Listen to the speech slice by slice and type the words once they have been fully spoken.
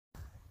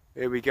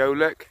Here we go,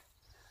 look.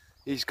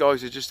 These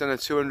guys are just done a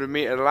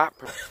 200-metre lap.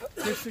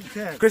 Chris and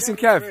Kev. Chris and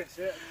Kev.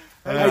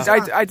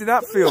 How did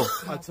that feel?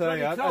 I tell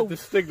you, I had the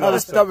stigma.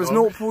 That was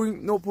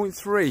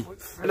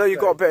 0.3. I know you've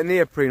got a bit of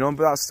neoprene on,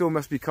 but that still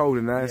must be cold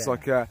in there. Yeah. It's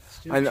like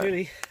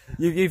chilly.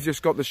 You've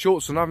just got the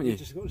shorts on, haven't you?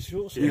 Just got the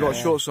shorts on. You got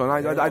shorts on.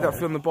 I don't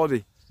feel on the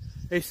body.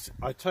 I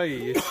tell you,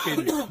 your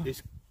skin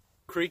is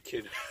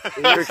creaking.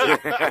 Fair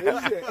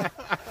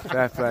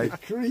play.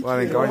 Well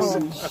then, guys.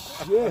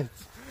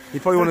 You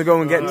probably want to go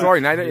and get dry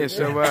now, don't you?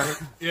 So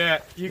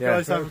yeah, you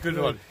guys have a good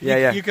one.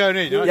 Yeah. You going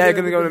in? Yeah, you're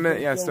going to go in a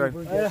minute. Yeah, so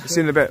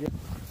see you in a bit.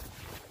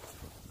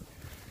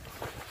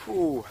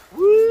 Ooh.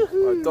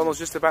 Right, Donald's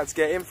just about to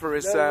get in for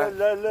his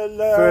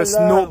first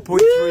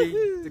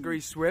 0.3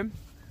 degree swim.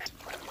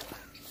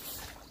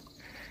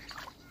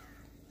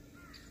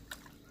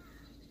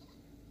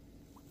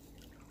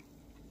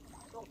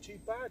 Not too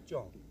bad,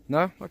 John.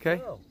 No? Okay.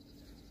 No.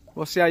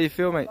 We'll see how you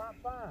feel, mate. Not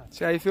that bad.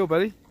 See how you feel,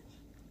 buddy.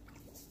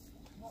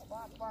 Not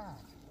that bad.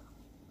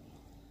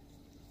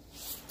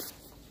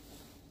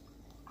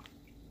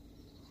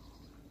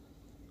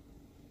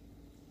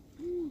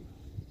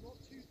 Not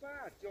too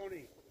bad,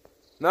 Johnny.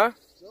 No?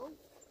 No.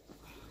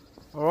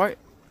 Alright.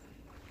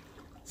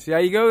 See how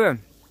you go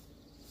then.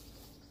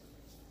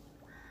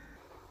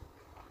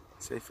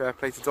 Say fair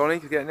play to Donny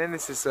for getting in.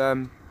 This is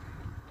we've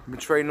been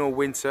training all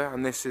winter,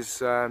 and this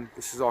is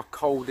our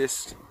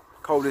coldest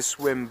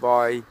swim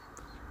by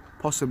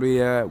possibly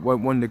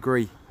 1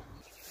 degree.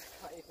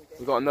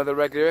 We've got another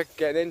regular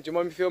getting in. Do you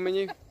mind me filming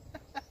you?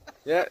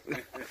 Yeah?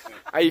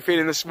 How are you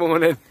feeling this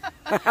morning?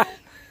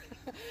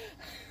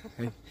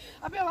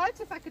 I'd be alright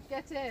if I could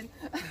get in.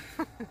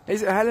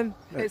 Is it Helen?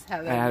 It's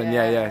Helen. Helen,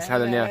 yeah, it's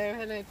Helen, yeah.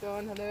 Hello,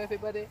 Dawn. Hello,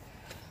 everybody.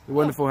 The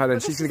wonderful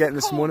Helen. She's going to get in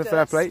this morning,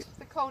 fair play.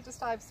 The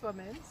coldest I've swum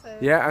in. So.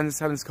 Yeah, and it's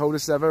Helen's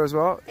coldest ever as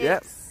well. Yeah.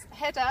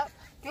 Head up,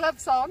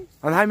 gloves on.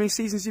 And how many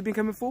seasons have you been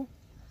coming for?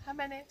 How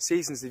many?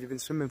 Seasons have you been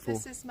swimming for?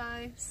 This is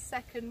my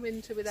second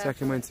winter without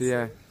Second a winter,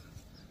 wetsuit.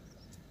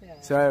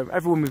 yeah. So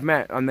everyone we've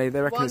met, and they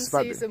reckon One it's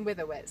about... season with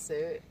a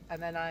wetsuit,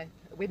 and then a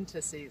winter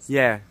season.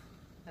 Yeah.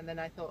 And then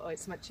I thought, oh,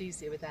 it's much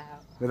easier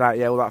without. Without,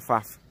 yeah, all that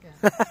faff. Yeah.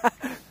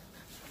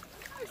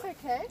 It's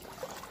okay.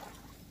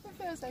 It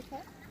feels okay.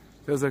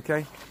 Feels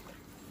okay?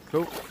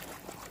 Cool.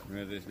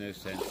 No, there's no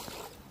sense.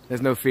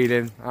 There's no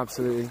feeling,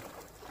 absolutely.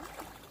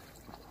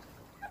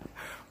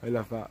 I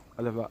love that,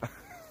 I love that.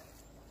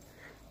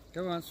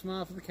 Go on,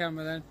 smile for the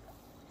camera then.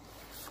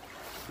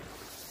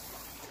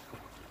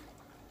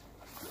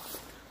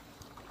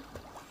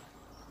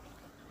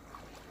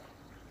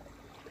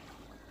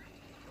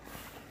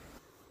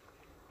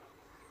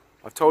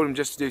 I've told him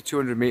just to do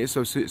 200 metres,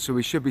 so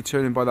we should be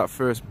turning by that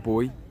first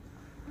buoy,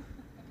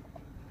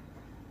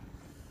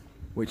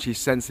 which he's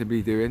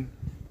sensibly doing.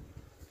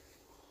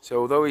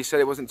 So although he said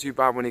it wasn't too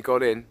bad when he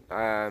got in,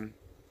 you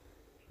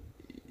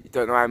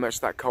don't know how much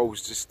that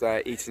cold's just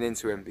eating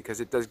into him,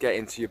 because it does get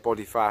into your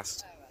body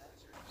fast.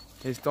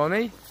 Here's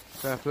Donny,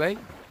 fair play.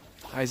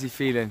 How's he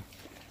feeling?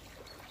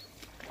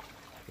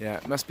 Yeah,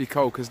 it must be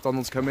cold because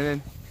Donald's coming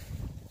in.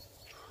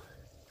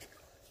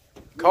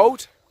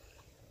 Cold?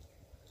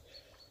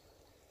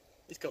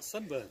 He's got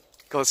sunburn.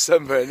 Got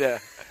sunburn, yeah.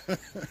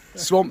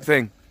 Swamp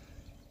thing.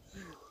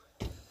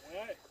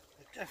 Right.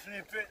 Definitely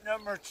a bit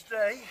number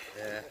today.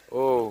 Yeah.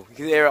 Oh, you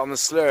can hear it on the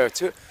slur.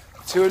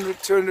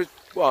 200,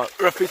 what?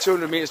 Roughly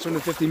 200 metres,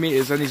 250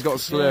 metres, and he's got a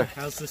slur.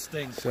 Yeah, how's the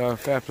sting? So,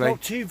 fair play.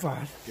 Not too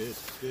bad. Good,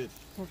 good.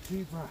 Not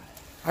too bad.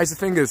 How's the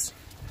fingers?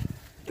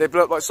 They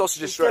blow up like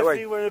sausages straight away.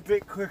 Definitely went a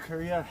bit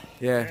quicker, yeah.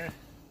 Yeah.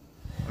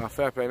 Oh,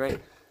 fair play, mate.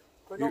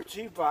 But not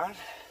too bad.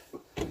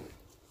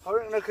 I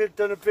reckon I could have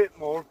done a bit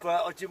more,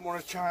 but I didn't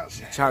want to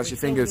chance it. Chance your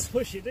fingers.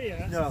 Push it, do you?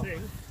 That's the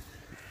thing.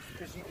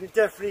 Because you can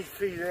definitely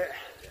feel it.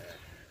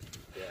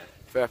 Yeah.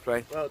 Fair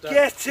play. Well done.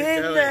 Get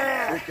in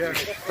there!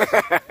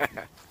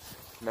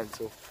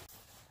 Mental.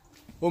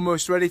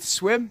 Almost ready to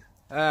swim.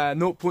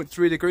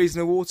 0.3 degrees in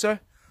the water.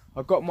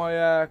 I've got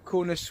my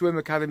Cornish Swim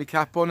Academy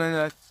cap on,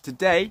 and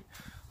today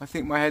I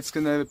think my head's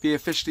going to be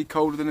officially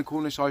colder than a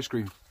Cornish ice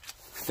cream.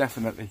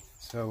 Definitely.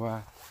 So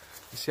we'll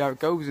see how it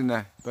goes in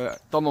there.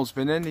 But Donald's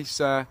been in. He's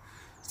done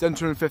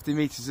 250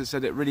 metres. It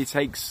said it really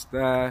takes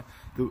the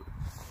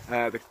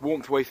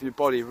warmth away from your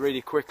body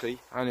really quickly,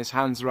 and his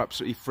hands are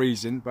absolutely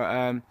freezing.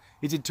 But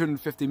he did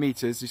 250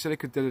 metres. He said he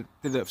could done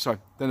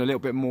a little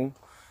bit more,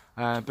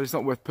 but it's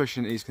not worth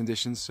pushing at these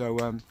conditions.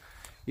 So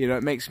you know,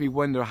 it makes me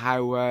wonder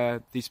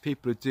how these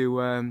people who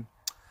do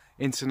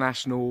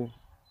international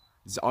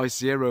ice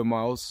zero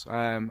miles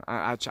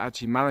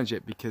actually manage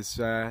it, because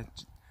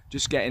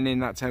just getting in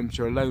that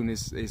temperature alone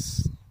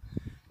is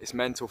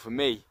mental for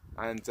me.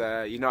 And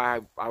you know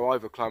how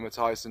I've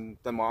acclimatised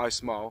and done my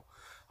ice mile.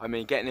 I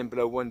mean, getting in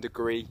below 1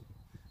 degree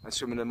and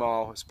swimming a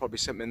mile is probably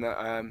something that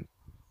I'm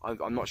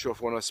not sure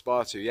if I want to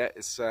aspire to yet.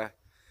 It's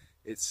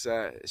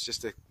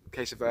just a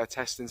case of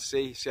testing to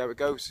see how it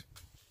goes.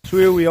 So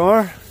here we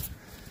are.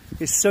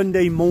 It's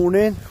Sunday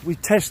morning. We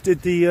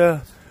tested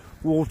the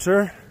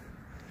water.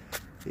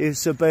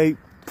 It's about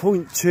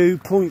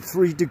 0.2,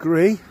 0.3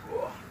 degree.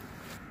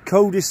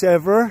 Coldest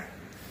ever.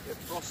 Bit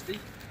frosty.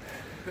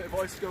 Bit of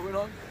ice going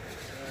on.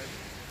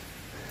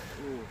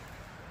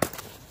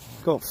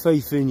 Got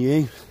faith in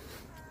you.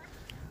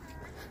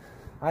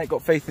 I ain't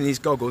got faith in these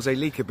goggles, they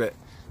leak a bit.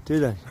 Do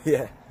they?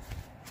 Yeah.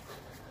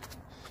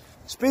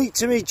 Speak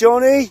to me,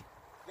 Johnny.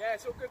 Yeah,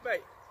 it's all good,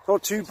 mate.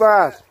 Not too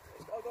bad.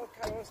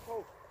 It's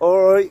cold.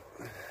 Alright.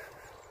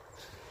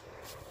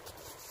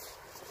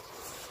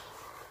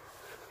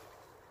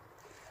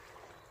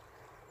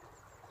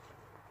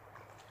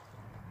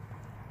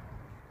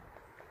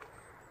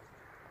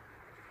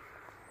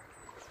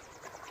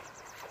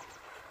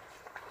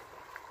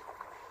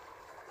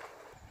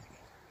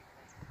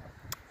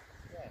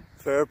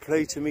 Fair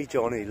play to me,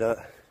 Johnny, look.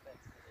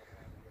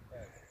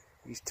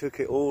 He's took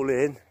it all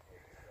in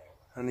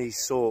and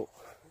he's thought,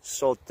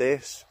 sod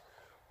this,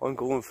 I'm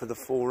going for the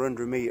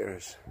 400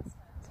 metres.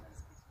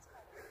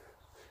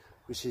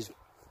 Which is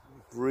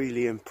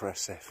really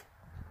impressive.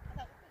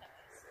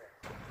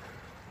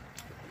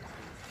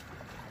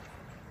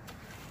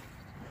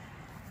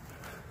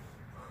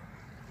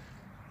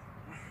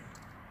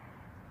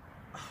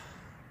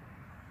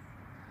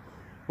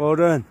 Well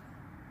done.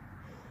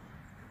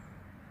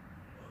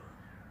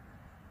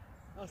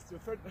 That's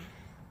different.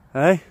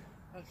 Hey?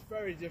 That's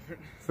very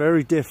different.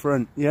 Very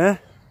different, yeah?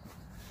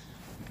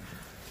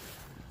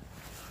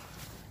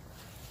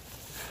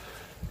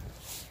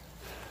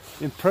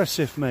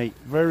 Impressive, mate.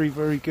 Very,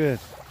 very good.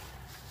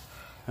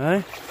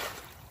 Hey?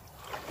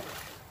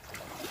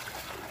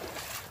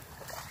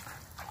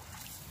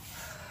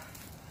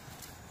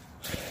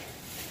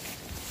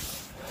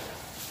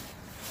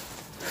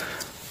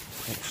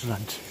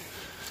 Excellent.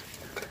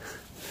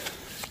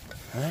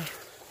 Hey?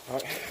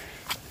 Right.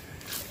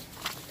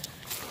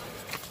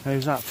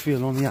 How's that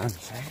feel on the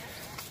hands? Eh?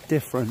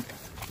 Different.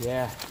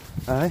 Yeah.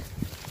 Hey?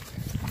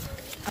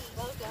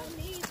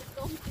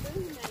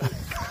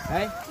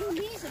 Hey? Your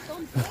knees have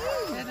gone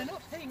blue. Yeah, they're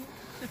not pink.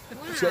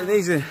 Check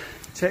these in.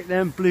 Check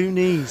them blue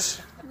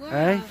knees. Wow.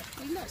 Hey?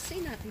 We've not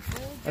seen that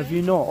before. Have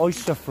you not? I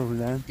suffer with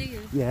them. Do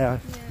you? Yeah,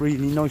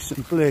 really nice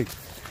and blue.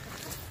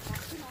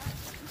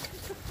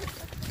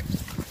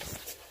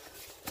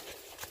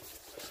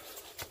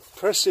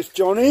 Impressive,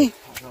 Johnny.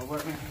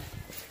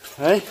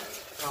 Hey?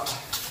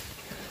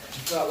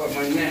 That like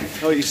my neck.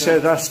 Oh, you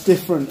said that's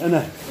different, isn't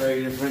it?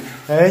 Very different.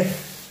 Hey?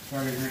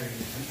 Very, very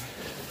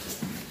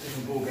different.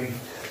 Different ball game.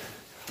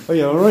 Are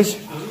you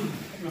alright?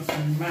 You must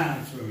be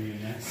mad through your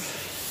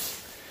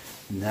nest.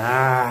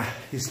 Nah,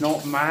 he's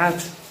not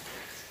mad.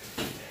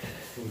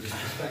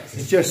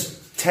 He's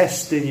just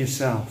testing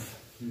yourself.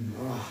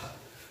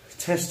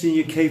 Testing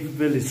your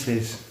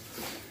capabilities.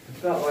 It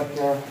felt like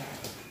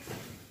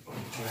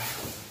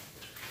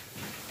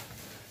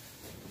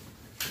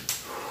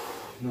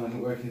no, not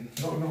working.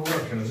 Not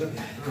working, is it?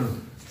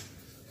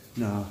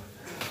 No.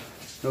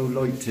 No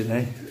light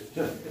today.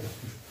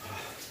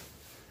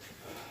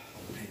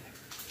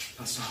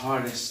 That's the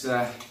hardest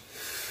I've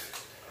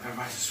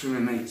had to swim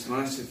in, mate. To be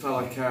honest, it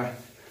felt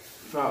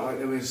like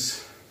there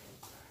was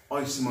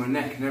ice in my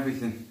neck and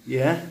everything.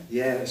 Yeah?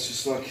 Yeah, it's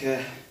just like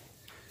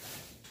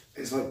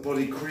it's like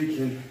body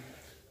creaking.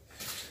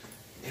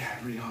 Yeah,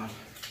 really hard.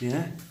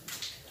 Yeah?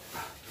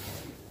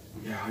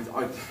 Yeah,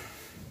 I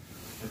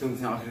don't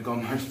think I could have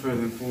gone much further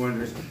than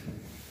 400.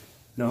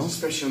 No?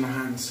 Especially on the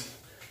hands.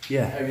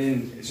 Yeah.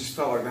 Everything, it just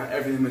felt like that.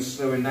 Everything was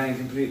slowing down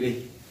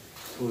completely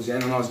towards the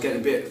end, and I was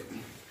getting a bit,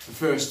 the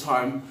first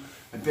time,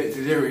 a bit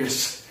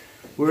delirious.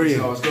 Were you?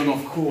 So I was going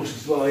off course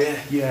as well, yeah.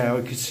 Yeah,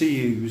 I could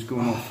see you was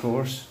going off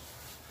course.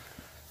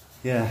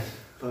 Yeah.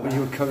 But, when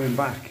you were coming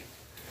back.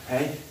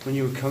 Hey? When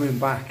you were coming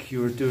back,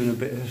 you were doing a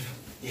bit of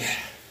Yeah.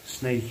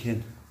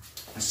 snaking.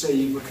 I say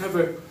you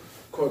recover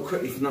quite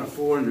quickly from that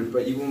 400,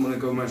 but you wouldn't want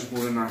to go much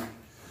more than that.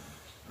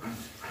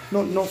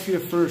 Not for your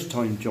first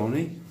time,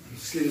 Johnny. My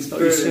skin's Like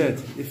burning. you said,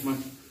 if My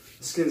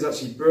skin's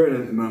actually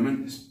burning at the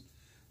moment.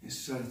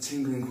 It's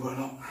tingling quite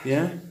a lot.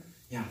 yeah,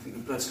 Yeah, I think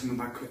the blood's coming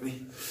back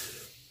quickly.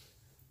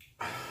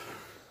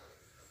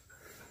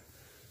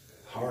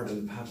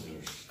 Hardened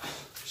paddlers,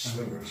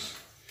 swimmers.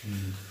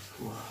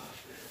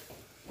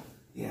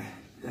 Yeah,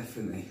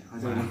 definitely. I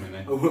Wow, don't know.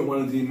 really? I wouldn't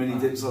want to do many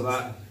dips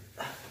like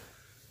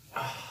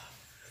that.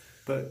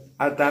 but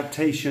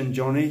adaptation,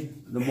 Johnny.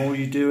 The more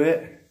you do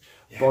it,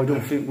 but I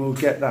don't think we'll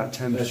get that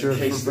temperature.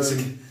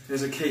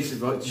 There's a case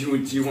of like, do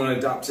you want to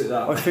adapt to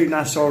that? I think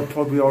that's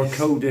probably our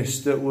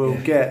coldest that we'll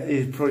get.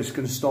 Is probably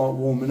going to start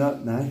warming up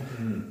now.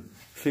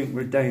 I think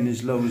we're down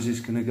as low as it's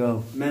going to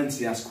go.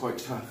 Mentally, that's quite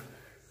tough.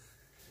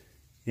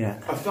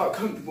 Yeah. I felt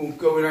comfortable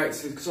going out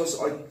to because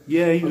I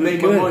You made look my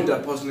good. mind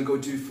up. I was going to go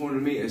do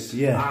 400 metres.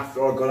 Yeah.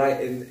 After I got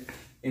out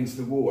into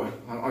the water,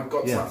 I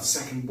got to Yeah. that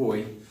second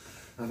buoy.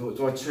 I thought,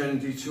 do I turn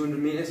and do 200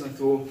 metres? I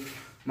thought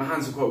my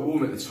hands were quite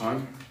warm at the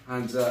time,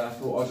 and I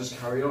thought I'll just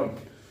carry on.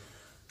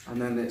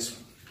 And then it's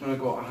when I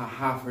got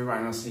halfway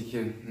around, I was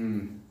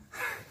thinking,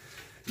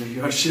 maybe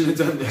I shouldn't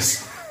have done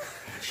this.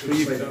 But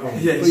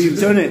Yeah, you've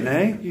done it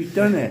now. You've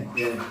done it,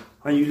 Yeah.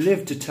 and you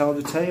live to tell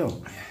the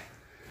tale.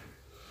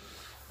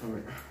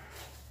 Alright.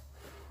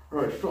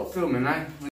 Alright, stop filming now.